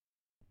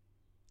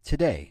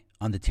today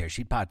on the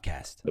Tearsheet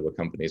Podcast. There were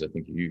companies I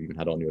think you even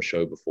had on your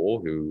show before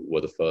who were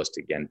the first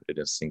to again put it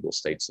in a single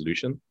state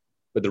solution,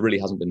 but there really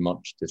hasn't been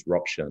much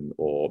disruption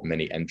or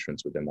many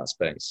entrants within that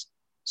space.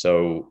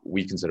 So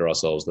we consider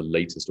ourselves the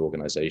latest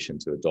organization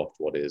to adopt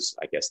what is,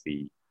 I guess,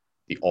 the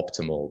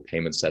optimal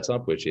payment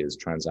setup, which is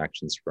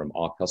transactions from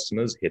our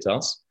customers hit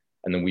us,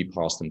 and then we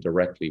pass them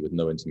directly with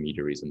no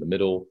intermediaries in the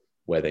middle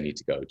where they need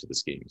to go to the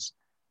schemes.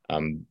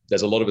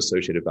 There's a lot of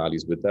associated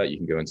values with that. You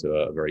can go into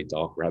a very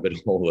dark rabbit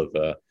hole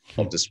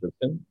of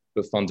description,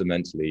 but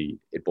fundamentally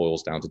it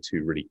boils down to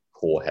two really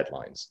core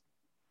headlines.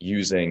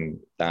 Using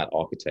that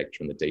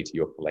architecture and the data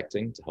you're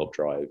collecting to help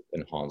drive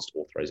enhanced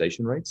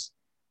authorization rates.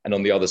 And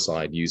on the other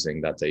side, using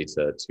that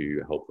data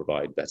to help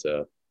provide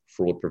better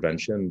fraud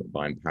prevention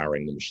by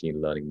empowering the machine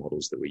learning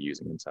models that we're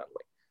using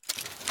internally.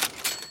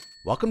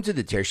 Welcome to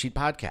the Tearsheet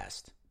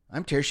Podcast.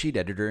 I'm Tearsheet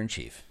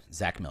Editor-in-Chief,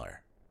 Zach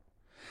Miller.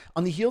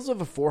 On the heels of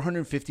a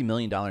 $450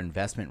 million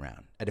investment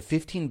round at a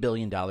 $15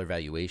 billion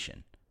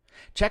valuation,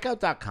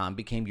 Checkout.com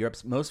became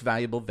Europe's most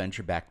valuable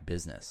venture-backed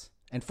business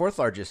and fourth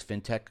largest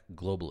fintech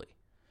globally.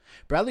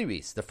 Bradley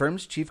Reese, the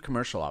firm's chief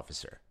commercial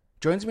officer,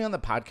 joins me on the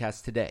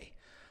podcast today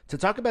to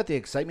talk about the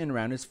excitement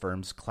around his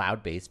firm's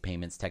cloud-based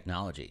payments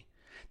technology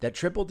that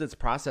tripled its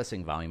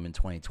processing volume in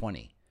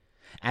 2020,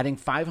 adding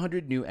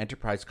 500 new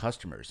enterprise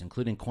customers,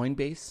 including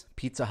Coinbase,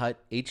 Pizza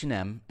Hut,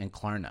 H&M, and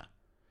Klarna.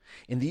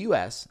 In the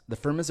U.S., the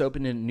firm has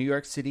opened a New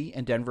York City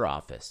and Denver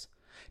office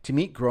to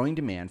meet growing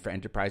demand for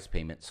enterprise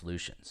payment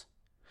solutions.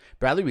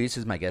 Bradley Reese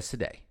is my guest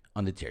today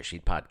on the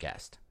Tearsheet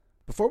Podcast.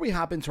 Before we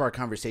hop into our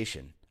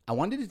conversation, I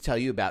wanted to tell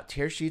you about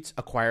Tearsheet's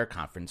Acquire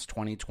Conference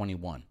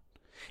 2021.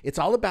 It's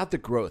all about the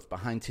growth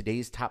behind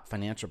today's top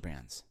financial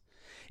brands.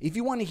 If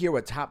you want to hear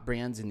what top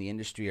brands in the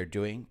industry are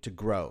doing to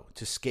grow,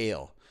 to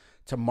scale,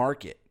 to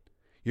market,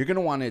 you're going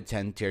to want to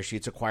attend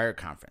Tearsheet's Acquire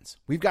Conference.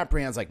 We've got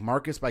brands like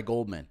Marcus by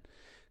Goldman,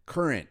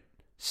 Current,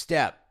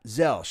 Step,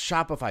 Zelle,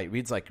 Shopify, it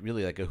reads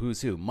really like a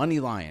who's who,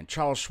 MoneyLion,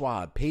 Charles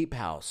Schwab,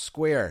 PayPal,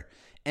 Square,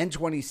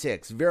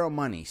 N26, Vero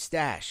Money,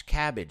 Stash,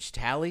 Kabbage,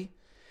 Tally.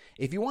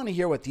 If you want to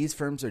hear what these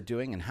firms are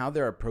doing and how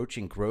they're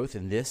approaching growth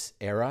in this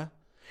era,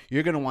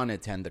 you're going to want to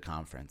attend the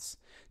conference.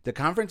 The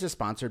conference is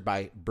sponsored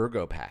by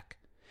BurgoPack.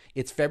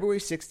 It's February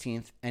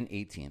 16th and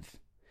 18th.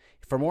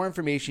 For more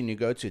information, you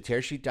go to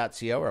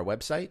tearsheet.co, our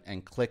website,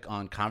 and click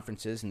on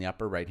conferences in the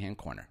upper right-hand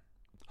corner.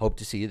 Hope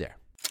to see you there.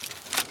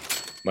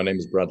 My name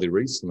is Bradley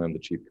Reese, and I'm the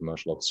Chief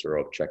Commercial Officer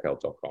of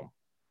Checkout.com.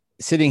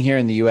 Sitting here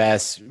in the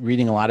U.S.,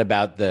 reading a lot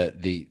about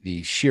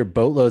the sheer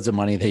boatloads of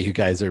money that you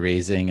guys are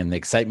raising and the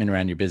excitement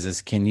around your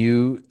business. Can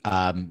you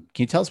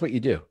tell us what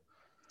you do?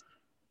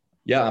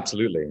 Yeah,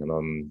 absolutely.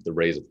 And the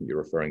raise I think you're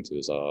referring to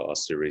is our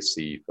Series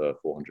C for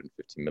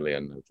 $450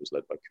 million, which was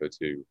led by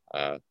Coatue.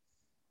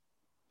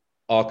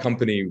 Our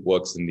company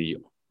works in the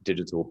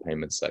digital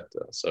payment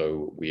sector.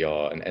 So we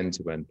are an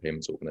end-to-end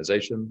payments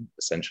organization,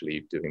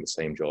 essentially doing the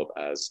same job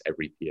as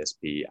every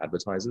PSP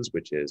advertisers,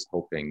 which is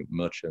helping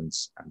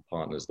merchants and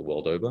partners the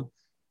world over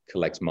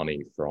collect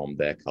money from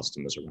their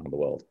customers around the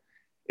world.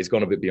 It's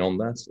gone a bit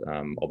beyond that.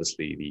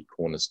 Obviously, the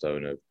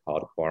cornerstone of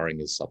card acquiring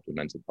is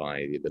supplemented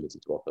by the ability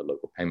to offer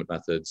local payment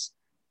methods.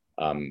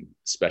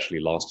 Especially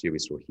last year, we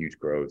saw huge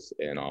growth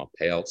in our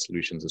payout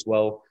solutions as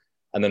well.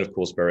 And then, of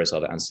course, various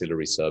other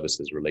ancillary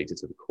services related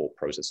to the core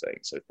processing.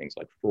 So things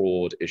like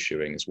fraud,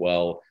 issuing as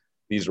well.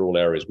 These are all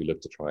areas we look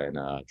to try and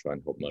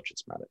help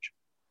merchants manage.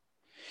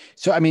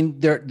 So, I mean,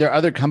 there are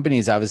other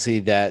companies,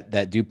 obviously,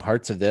 that do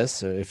parts of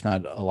this, if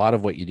not a lot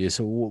of what you do.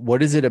 So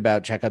what is it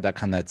about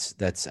Checkout.com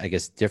that's I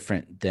guess,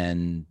 different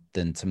than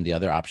some of the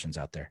other options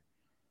out there?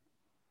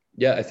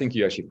 Yeah, I think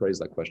you actually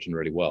phrased that question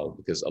really well,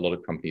 because a lot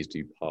of companies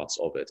do parts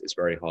of it. It's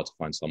very hard to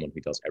find someone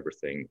who does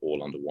everything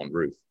all under one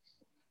roof.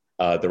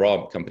 There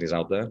are companies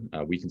out there.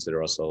 We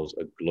consider ourselves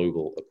a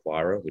global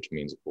acquirer, which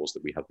means, of course,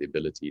 that we have the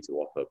ability to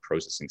offer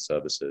processing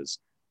services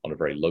on a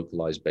very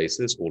localized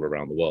basis all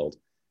around the world.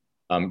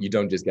 You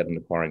don't just get an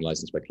acquiring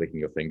license by clicking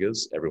your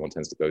fingers. Everyone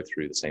tends to go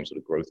through the same sort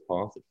of growth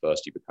path. At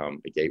first, you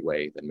become a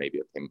gateway, then maybe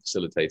a payment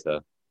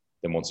facilitator.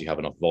 Then once you have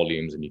enough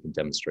volumes and you can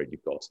demonstrate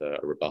you've got a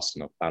robust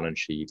enough balance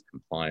sheet,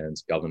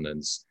 compliance,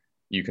 governance,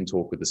 you can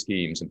talk with the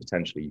schemes and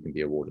potentially you can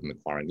be awarded an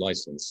acquiring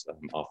license.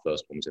 Our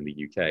first one was in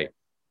the UK.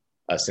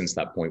 Since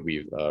that point,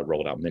 we've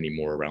rolled out many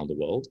more around the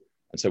world.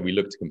 And so we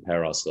look to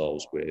compare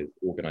ourselves with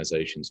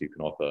organizations who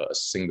can offer a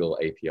single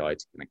API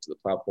to connect to the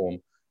platform,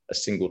 a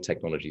single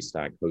technology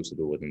stack hosted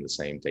all within the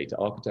same data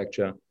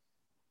architecture,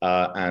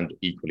 and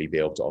equally be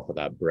able to offer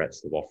that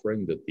breadth of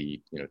offering that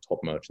the top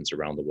merchants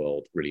around the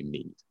world really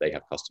need. They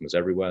have customers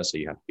everywhere, so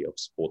you have to be able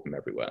to support them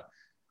everywhere.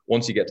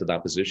 Once you get to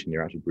that position,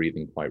 you're actually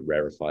breathing quite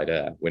rarefied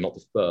air. We're not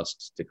the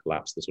first to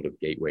collapse the sort of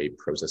gateway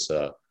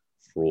processor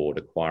fraud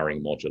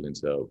acquiring module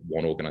into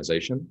one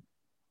organization.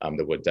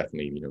 There were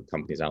definitely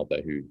companies out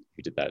there who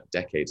did that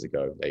decades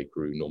ago. They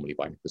grew normally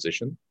by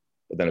acquisition.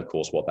 But then, of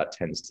course, what that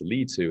tends to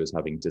lead to is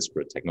having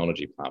disparate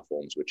technology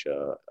platforms, which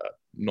are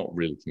not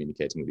really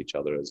communicating with each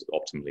other as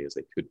optimally as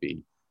they could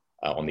be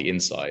on the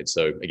inside.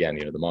 So again,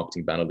 the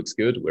marketing banner looks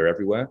good. We're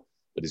everywhere.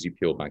 But as you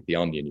peel back the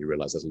onion, you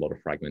realize there's a lot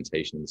of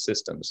fragmentation in the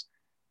systems.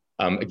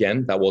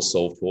 Again, that was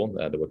solved for.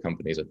 There were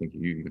companies, I think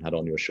you even had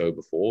on your show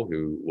before,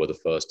 who were the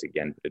first to,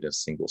 again, put it in a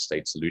single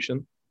state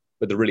solution.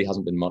 But there really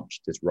hasn't been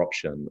much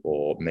disruption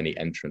or many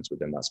entrants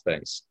within that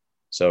space.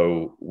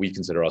 So we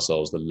consider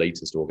ourselves the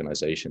latest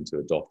organization to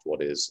adopt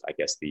what is, I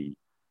guess, the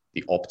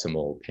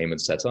optimal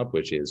payment setup,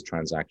 which is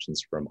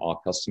transactions from our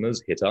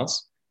customers hit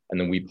us, and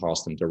then we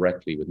pass them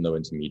directly with no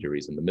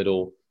intermediaries in the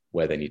middle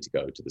where they need to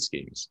go to the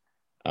schemes.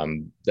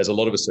 There's a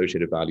lot of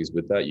associated values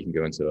with that. You can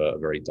go into a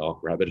very dark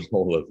rabbit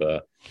hole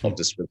of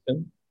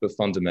description, but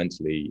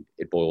fundamentally,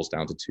 it boils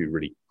down to two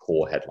really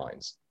core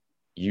headlines.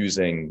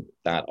 Using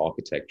that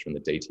architecture and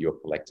the data you're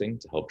collecting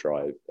to help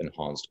drive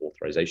enhanced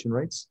authorization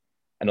rates.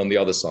 And on the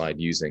other side,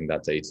 using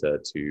that data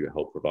to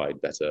help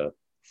provide better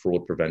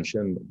fraud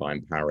prevention by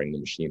empowering the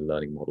machine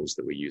learning models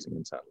that we're using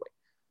internally.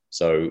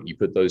 So you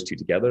put those two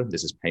together.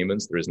 This is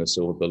payments. There is no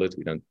silver bullet.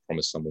 We don't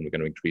promise someone we're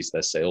going to increase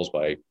their sales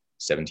by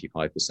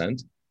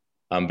 75%.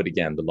 But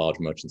again, the large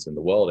merchants in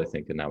the world, I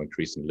think, are now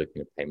increasingly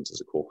looking at payments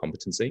as a core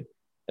competency.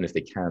 And if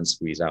they can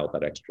squeeze out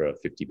that extra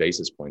 50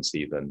 basis points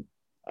even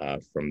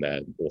from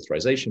their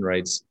authorization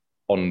rates,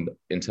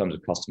 in terms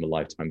of customer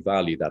lifetime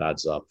value, that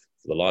adds up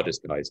for the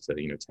largest guys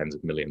to tens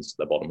of millions to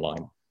their bottom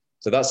line.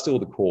 So that's still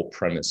the core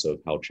premise of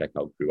how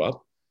Checkout grew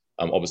up.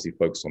 Obviously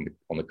focused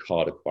on the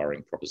card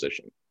acquiring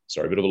proposition.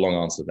 Sorry, a bit of a long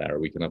answer there.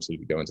 We can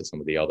absolutely go into some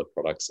of the other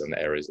products and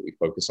the areas that we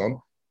focus on,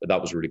 but that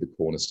was really the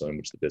cornerstone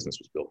which the business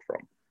was built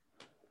from.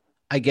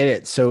 I get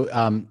it. So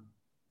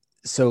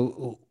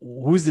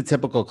who's the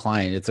typical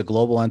client? It's a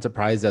global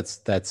enterprise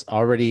that's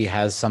already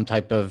has some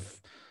type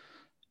of,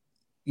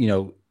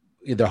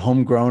 either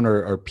homegrown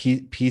or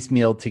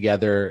piecemeal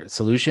together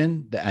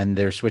solution, and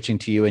they're switching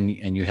to you,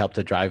 and you help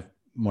to drive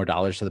more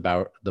dollars to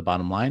the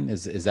bottom line.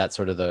 Is that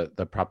sort of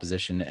the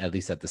proposition, at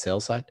least at the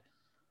sales side?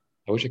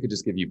 I wish I could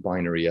just give you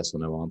binary yes or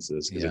no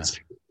answers, because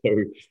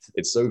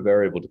it's so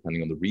variable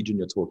depending on the region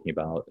you're talking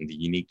about and the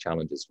unique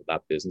challenges for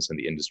that business and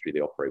the industry they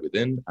operate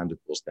within, and of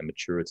course their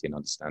maturity and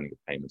understanding of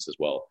payments as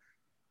well.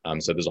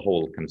 So there's a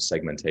whole kind of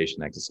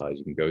segmentation exercise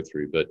you can go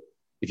through. But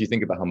if you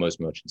think about how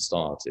most merchants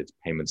start,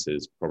 payments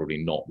is probably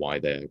not why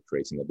they're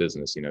creating a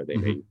business. They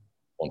may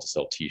want to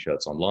sell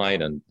t-shirts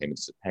online, and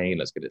payments is a pain.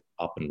 Let's get it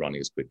up and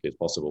running as quickly as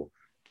possible.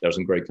 There are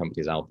some great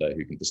companies out there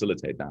who can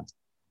facilitate that.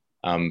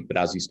 But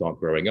as you start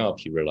growing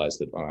up, you realize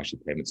that actually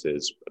payments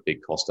is a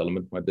big cost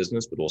element of my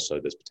business, but also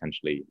there's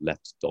potentially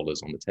left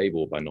dollars on the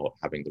table by not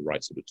having the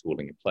right sort of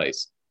tooling in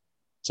place.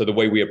 So the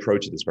way we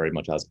approach it is very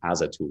much as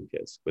a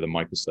toolkit with a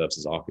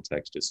microservices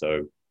architecture.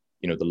 So,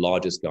 the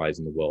largest guys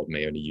in the world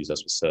may only use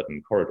us for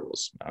certain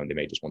corridors. They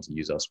may just want to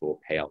use us for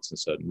payouts in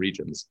certain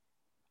regions.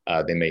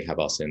 They may have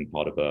us in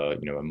part of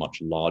a much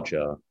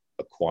larger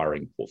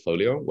acquiring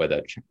portfolio where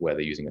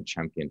they're using a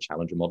champion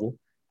challenger model,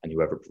 and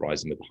whoever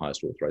provides them with the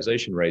highest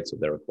authorization rates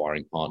of their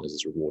acquiring partners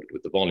is rewarded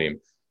with the volume.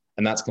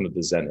 And that's kind of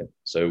the zenith.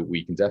 So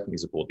we can definitely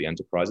support the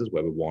enterprises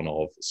where we're one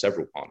of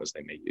several partners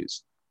they may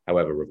use.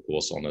 However, of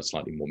course, on a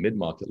slightly more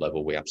mid-market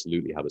level, we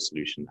absolutely have a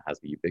solution that has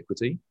the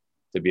ubiquity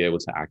to be able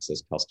to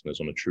access customers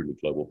on a truly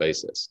global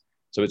basis.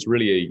 So it's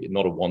really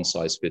not a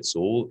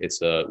one-size-fits-all.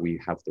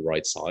 We have the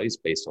right size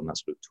based on that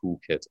sort of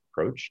toolkit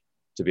approach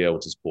to be able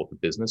to support the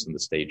business and the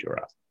stage you're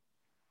at.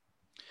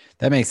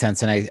 That makes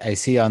sense. And I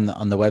see on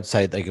the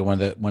website, like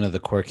one of the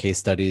core case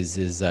studies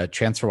is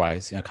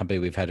TransferWise, a company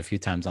we've had a few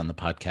times on the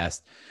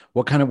podcast.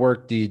 What kind of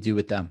work do you do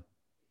with them?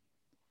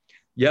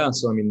 Yeah,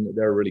 so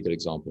they're a really good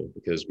example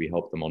because we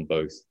help them on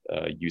both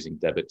using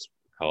debit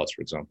cards,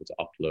 for example, to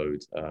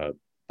upload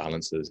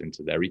balances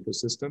into their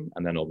ecosystem.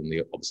 And then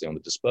obviously on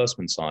the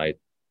disbursement side,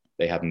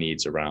 they have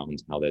needs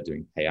around how they're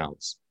doing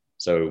payouts.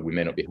 So we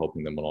may not be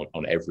helping them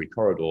on every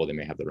corridor. They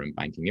may have their own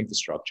banking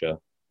infrastructure.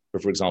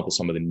 But for example,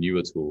 some of the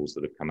newer tools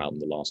that have come out in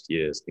the last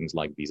years, things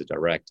like Visa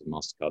Direct and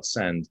MasterCard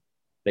Send,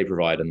 they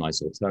provide a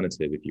nice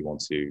alternative if you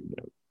want to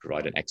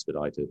provide an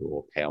expedited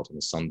or payout on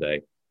a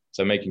Sunday.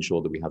 So making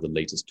sure that we have the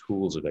latest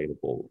tools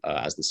available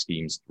as the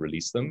schemes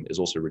release them is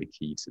also really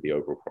key to the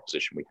overall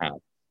proposition we have.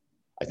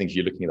 I think if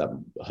you're looking at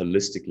that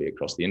holistically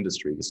across the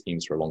industry, the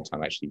schemes for a long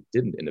time actually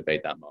didn't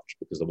innovate that much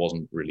because there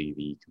wasn't really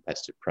the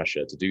competitive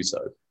pressure to do so.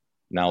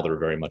 Now there are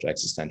very much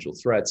existential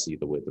threats,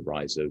 either with the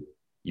rise of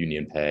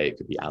UnionPay, it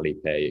could be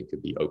Alipay, it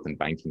could be open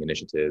banking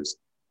initiatives.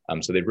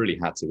 So they've really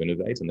had to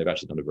innovate, and they've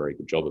actually done a very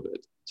good job of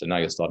it. So now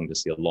you're starting to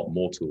see a lot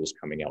more tools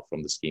coming out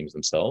from the schemes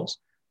themselves.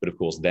 But of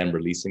course, them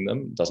releasing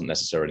them doesn't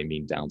necessarily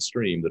mean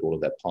downstream that all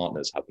of their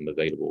partners have them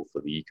available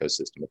for the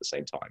ecosystem at the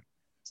same time.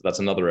 So that's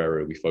another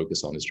area we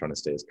focus on, is trying to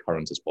stay as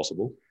current as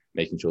possible,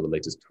 making sure the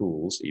latest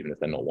tools, even if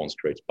they're not ones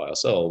created by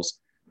ourselves,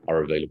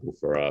 are available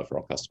for our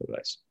customer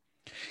base.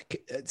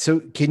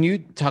 So can you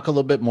talk a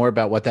little bit more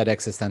about what that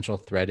existential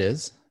threat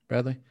is,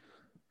 Bradley?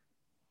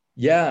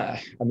 Yeah,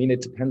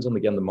 it depends on,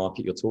 again, the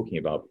market you're talking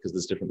about, because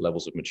there's different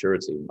levels of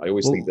maturity. I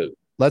always think that...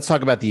 Let's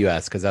talk about the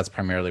US, because that's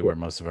primarily where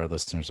most of our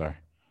listeners are.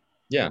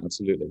 Yeah,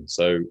 absolutely.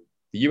 So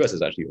the US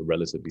is actually a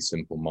relatively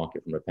simple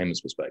market from a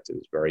payments perspective.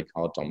 It's very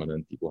card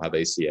dominant. People have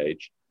ACH.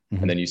 Mm-hmm.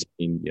 And then you've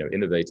seen,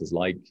 innovators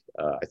like,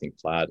 I think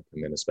Plaid,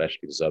 and then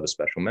especially deserve a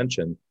special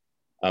mention,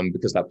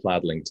 because that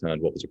plaidling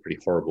turned what was a pretty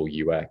horrible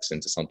UX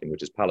into something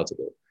which is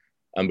palatable.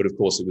 But of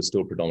course, it was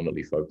still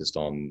predominantly focused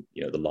on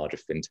the larger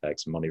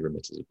fintechs, money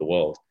remitters of the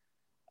world.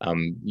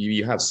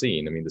 You have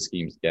seen, I mean, the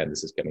schemes, again,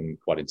 this is getting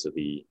quite into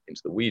the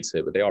weeds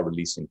here, but they are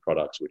releasing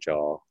products which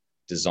are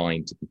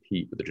designed to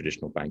compete with the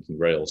traditional banking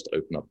rails to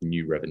open up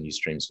new revenue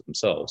streams for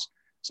themselves.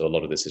 So a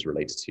lot of this is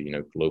related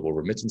to global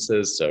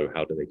remittances. So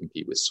how do they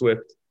compete with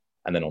SWIFT?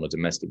 And then on a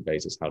domestic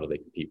basis, how do they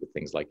compete with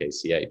things like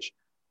ACH?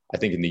 I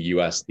think in the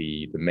US,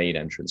 the main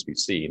entrance we've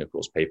seen, of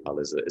course, PayPal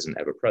isn't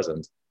ever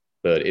present,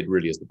 but it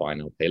really is the buy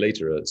now, pay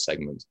later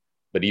segment.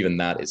 But even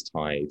that is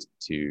tied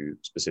to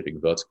specific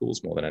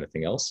verticals more than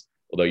anything else.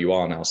 Although you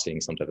are now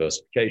seeing some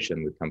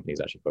diversification with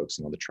companies actually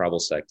focusing on the travel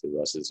sector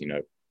versus,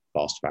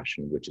 fast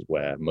fashion, which is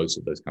where most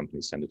of those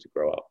companies tended to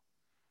grow up.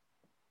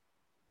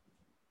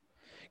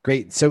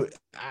 Great. So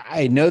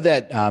I know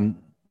that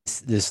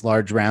this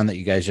large round that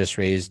you guys just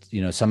raised,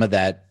 some of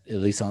that, at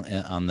least on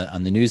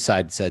the news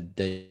side, said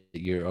that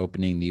you're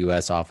opening the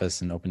U.S.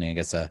 office and opening, I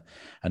guess,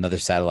 another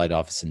satellite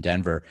office in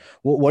Denver.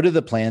 What are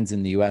the plans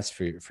in the U.S.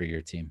 for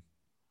your team?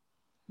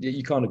 Yeah,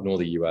 you can't ignore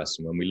the U.S.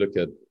 And when we look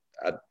at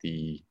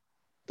the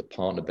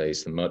partner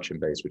base, the merchant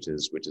base, which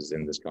is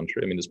in this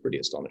country, I mean, it's pretty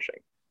astonishing.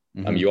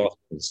 Mm-hmm. You are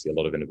going to see a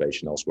lot of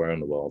innovation elsewhere in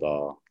the world.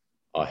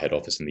 Our head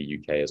office in the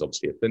UK is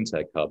obviously a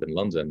fintech hub in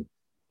London,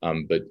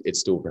 but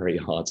it's still very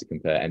hard to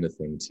compare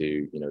anything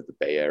to the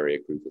Bay Area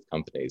group of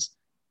companies.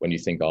 When you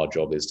think our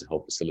job is to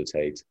help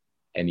facilitate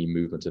any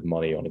movement of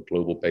money on a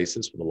global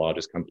basis for the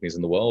largest companies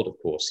in the world, of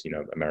course,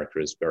 America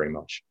is very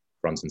much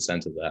front and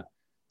center there.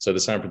 So the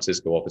San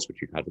Francisco office, which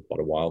we've had for quite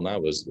a while now,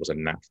 was a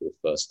natural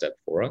first step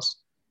for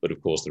us. But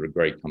of course, there are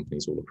great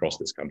companies all across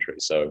this country.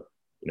 So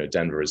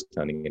Denver is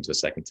turning into a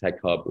second tech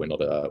hub. We're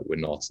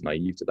not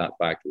naive to that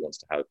fact. We want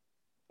to have,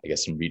 I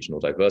guess, some regional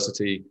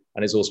diversity,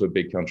 and it's also a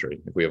big country.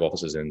 If we have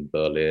offices in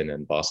Berlin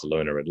and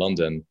Barcelona and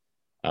London,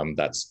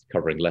 that's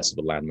covering less of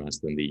a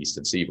landmass than the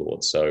Eastern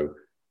Seaboard. So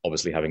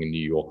obviously having a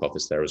New York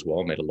office there as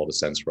well made a lot of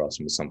sense for us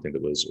and was something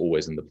that was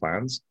always in the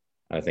plans.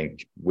 And I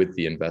think with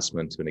the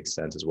investment to an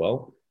extent as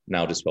well,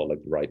 now just felt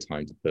like the right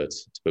time to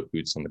put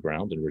boots on the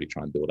ground and really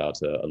try and build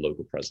out a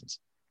local presence.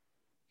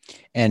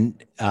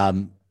 And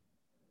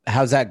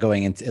how's that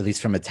going? At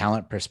least from a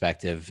talent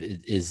perspective,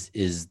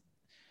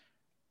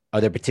 are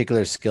there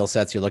particular skill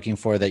sets you're looking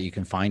for that you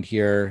can find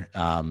here?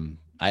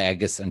 I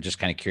guess I'm just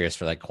kind of curious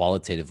for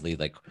qualitatively,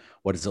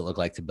 what does it look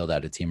like to build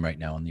out a team right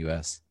now in the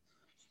US?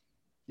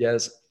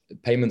 Yes,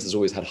 payments has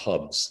always had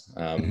hubs.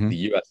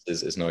 The US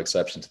is no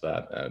exception to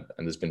that.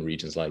 And there's been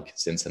regions like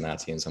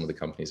Cincinnati and some of the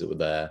companies that were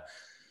there.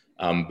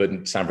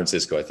 But San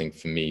Francisco, I think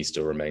for me,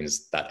 still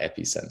remains that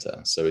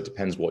epicenter. So it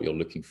depends what you're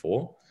looking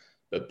for.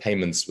 But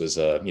payments was,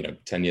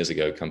 10 years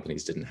ago,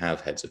 companies didn't have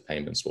heads of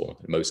payments, or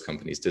most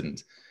companies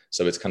didn't.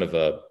 So it's kind of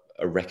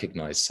a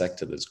recognized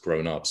sector that's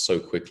grown up so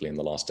quickly in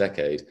the last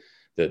decade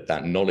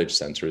that knowledge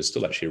center is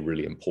still actually a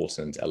really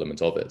important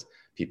element of it.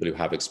 People who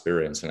have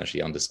experience and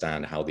actually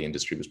understand how the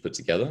industry was put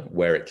together,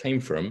 where it came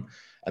from,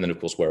 and then of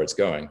course, where it's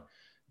going.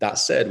 That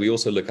said, we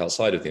also look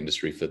outside of the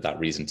industry for that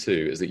reason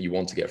too, is that you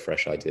want to get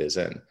fresh ideas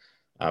in.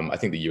 I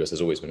think the US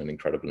has always been an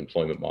incredible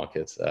employment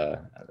market.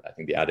 I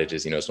think the adage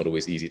is, it's not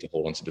always easy to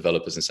hold on to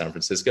developers in San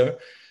Francisco.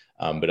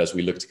 But as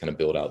we look to kind of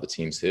build out the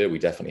teams here, we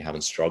definitely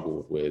haven't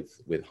struggled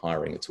with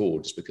hiring at all,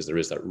 just because there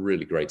is that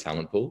really great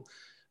talent pool,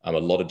 a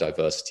lot of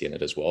diversity in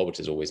it as well, which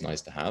is always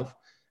nice to have.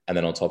 And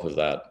then on top of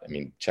that, I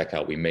mean,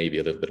 checkout, we may be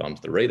a little bit under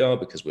the radar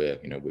because we're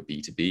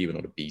B2B, we're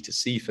not a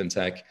B2C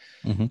fintech.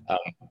 Mm-hmm.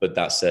 But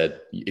that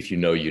said, if you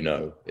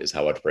know, is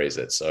how I'd phrase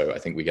it. So I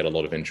think we get a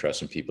lot of interest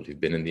from people who've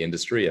been in the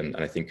industry and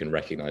I think can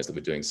recognize that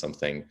we're doing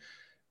something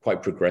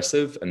quite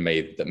progressive and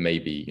that may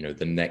be,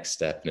 the next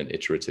step in an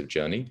iterative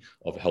journey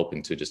of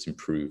helping to just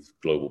improve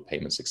global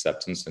payments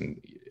acceptance and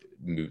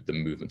the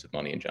movement of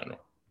money in general.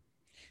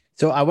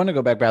 So I want to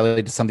go back,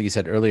 Bradley, to something you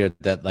said earlier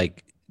that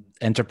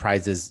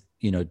enterprises,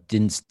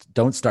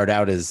 don't start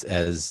out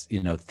as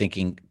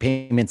thinking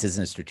payments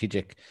isn't a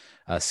strategic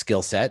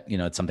skill set.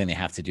 It's something they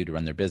have to do to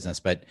run their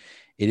business, but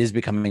it is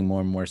becoming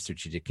more and more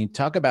strategic. Can you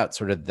talk about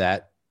sort of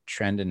that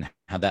trend and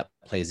how that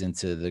plays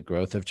into the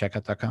growth of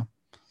Checkout.com?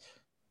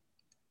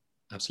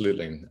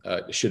 Absolutely.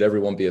 Should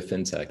everyone be a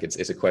fintech?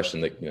 It's a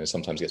question that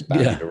sometimes gets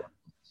bandied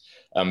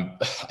around.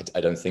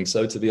 I don't think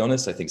so, to be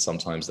honest. I think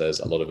sometimes there's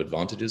a lot of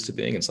advantages to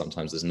being, and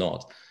sometimes there's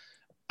not.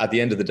 At the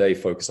end of the day,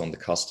 focus on the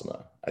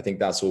customer. I think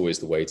that's always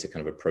the way to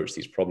kind of approach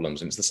these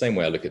problems. And it's the same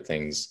way I look at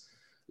things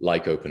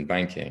like open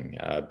banking.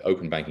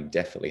 Open banking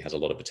definitely has a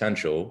lot of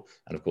potential.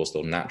 And of course,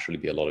 there'll naturally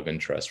be a lot of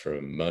interest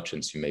from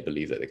merchants who may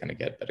believe that they're going to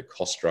get better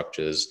cost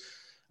structures.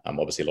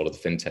 Obviously, a lot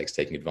of the fintechs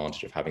taking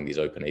advantage of having these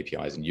open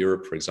APIs in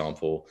Europe, for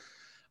example.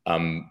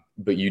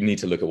 But you need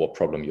to look at what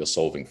problem you're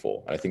solving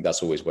for. And I think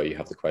that's always where you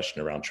have the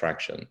question around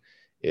traction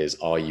is,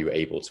 are you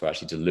able to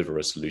actually deliver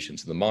a solution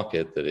to the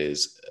market that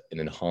is an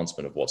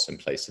enhancement of what's in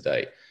place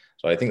today?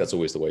 So I think that's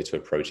always the way to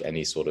approach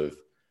any sort of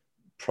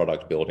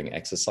product building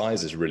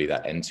exercise, is really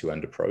that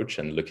end-to-end approach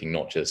and looking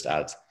not just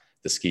at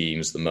the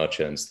schemes, the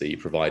merchants, the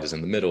providers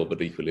in the middle,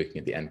 but equally looking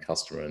at the end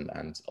customer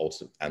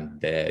and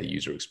their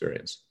user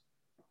experience.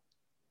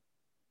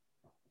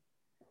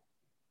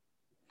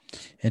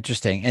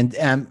 Interesting.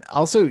 And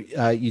also,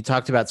 you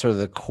talked about sort of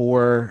the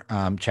core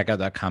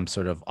checkout.com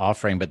sort of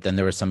offering, but then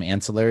there were some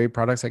ancillary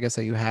products, I guess,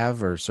 that you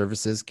have or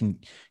services. Can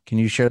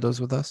you share those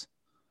with us?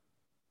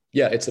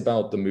 Yeah, it's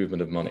about the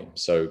movement of money.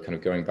 So kind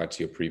of going back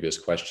to your previous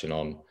question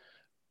on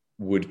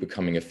would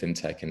becoming a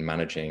fintech and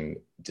managing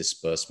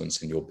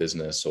disbursements in your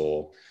business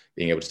or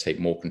being able to take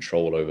more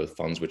control over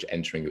funds which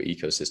enter in your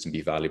ecosystem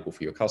be valuable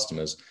for your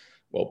customers?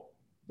 Well,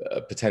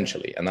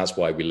 potentially. And that's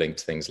why we linked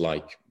things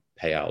like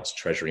payouts,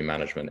 treasury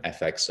management,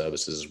 FX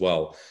services as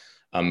well.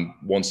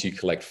 Once you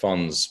collect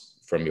funds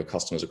from your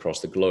customers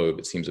across the globe,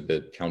 it seems a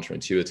bit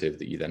counterintuitive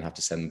that you then have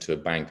to send them to a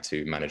bank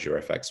to manage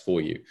your FX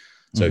for you.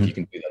 So if you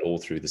can do that all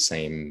through the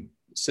same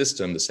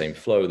system, the same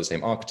flow, the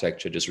same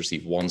architecture, just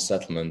receive one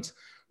settlement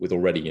with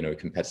already,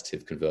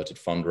 competitive converted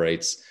fund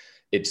rates,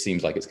 it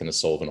seems like it's going to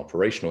solve an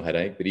operational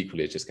headache, but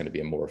equally it's just going to be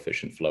a more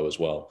efficient flow as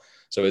well.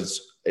 So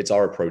it's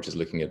our approach is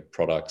looking at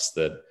products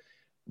that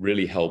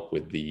really help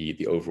with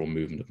the overall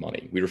movement of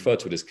money. We refer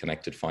to it as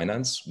connected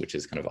finance, which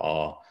is kind of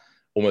our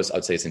almost,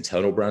 I'd say it's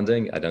internal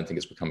branding. I don't think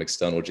it's become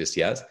external just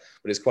yet,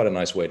 but it's quite a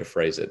nice way to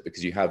phrase it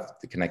because you have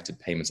the connected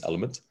payments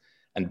element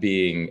and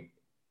being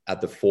at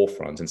the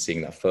forefront and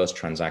seeing that first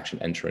transaction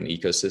enter an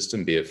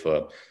ecosystem, be it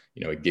for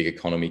a gig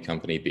economy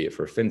company, be it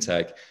for a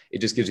fintech, it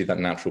just gives you that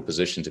natural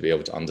position to be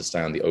able to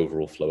understand the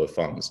overall flow of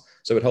funds.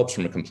 So it helps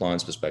from a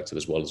compliance perspective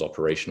as well as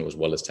operational, as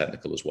well as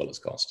technical, as well as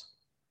cost.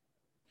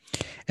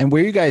 And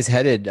where you guys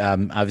headed?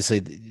 Obviously,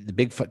 the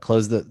Bigfoot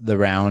closed the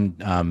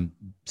round,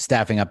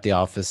 staffing up the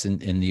office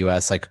in the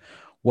US. Like,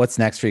 what's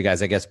next for you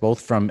guys? I guess both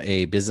from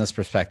a business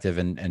perspective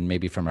and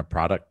maybe from a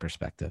product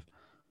perspective.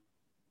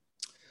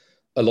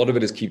 A lot of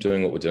it is keep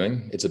doing what we're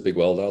doing. It's a big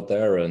world out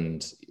there,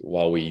 and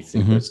while we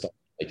think we're starting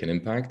to make an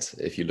impact,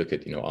 if you look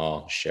at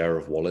our share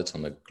of wallet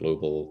on a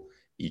global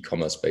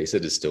e-commerce base,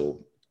 it is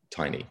still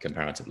tiny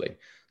comparatively.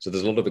 So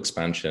there's a lot of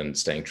expansion,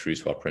 staying true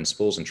to our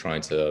principles and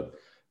trying to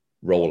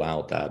roll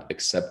out that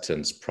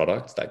acceptance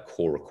product, that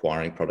core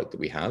acquiring product that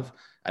we have,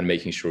 and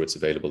making sure it's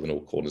available in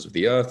all corners of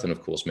the earth. And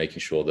of course, making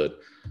sure that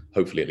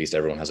hopefully at least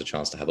everyone has a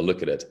chance to have a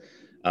look at it.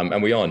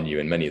 And we are new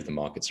in many of the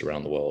markets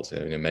around the world.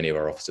 Many of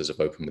our offices have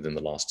opened within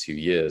the last 2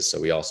 years. So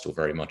we are still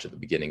very much at the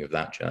beginning of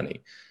that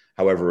journey.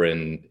 However,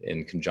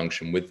 in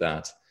conjunction with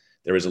that,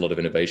 there is a lot of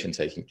innovation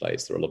taking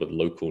place. There are a lot of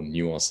local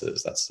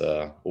nuances. That's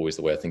always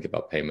the way I think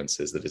about payments,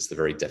 is that it's the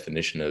very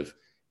definition of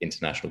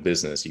international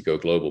business. You go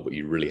global, but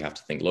you really have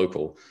to think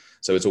local.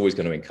 So it's always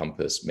going to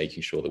encompass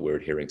making sure that we're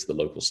adhering to the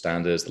local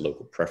standards, the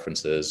local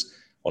preferences.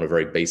 On a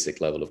very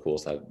basic level, of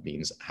course, that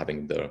means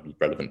having the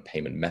relevant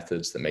payment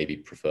methods that may be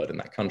preferred in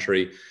that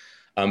country.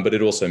 But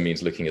it also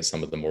means looking at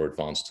some of the more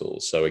advanced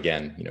tools. So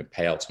again,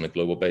 payouts on a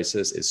global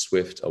basis, is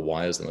SWIFT or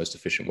Wires the most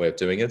efficient way of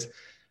doing it?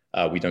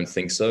 We don't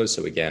think so.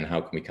 So again,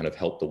 how can we kind of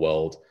help the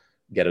world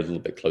get a little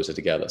bit closer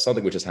together?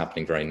 Something which is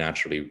happening very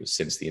naturally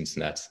since the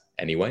internet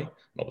anyway,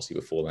 and obviously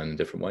before then in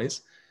different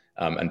ways.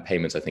 And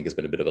payments, I think, has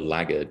been a bit of a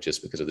laggard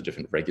just because of the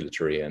different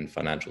regulatory and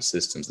financial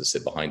systems that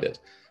sit behind it.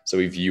 So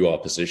we view our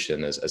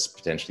position as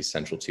potentially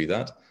central to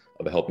that,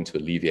 of helping to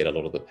alleviate a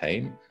lot of the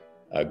pain,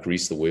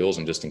 grease the wheels,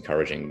 and just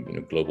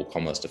encouraging global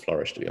commerce to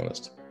flourish, to be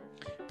honest.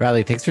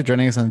 Bradley, thanks for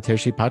joining us on the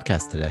Tearsheet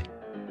podcast today.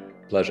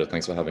 Pleasure.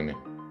 Thanks for having me.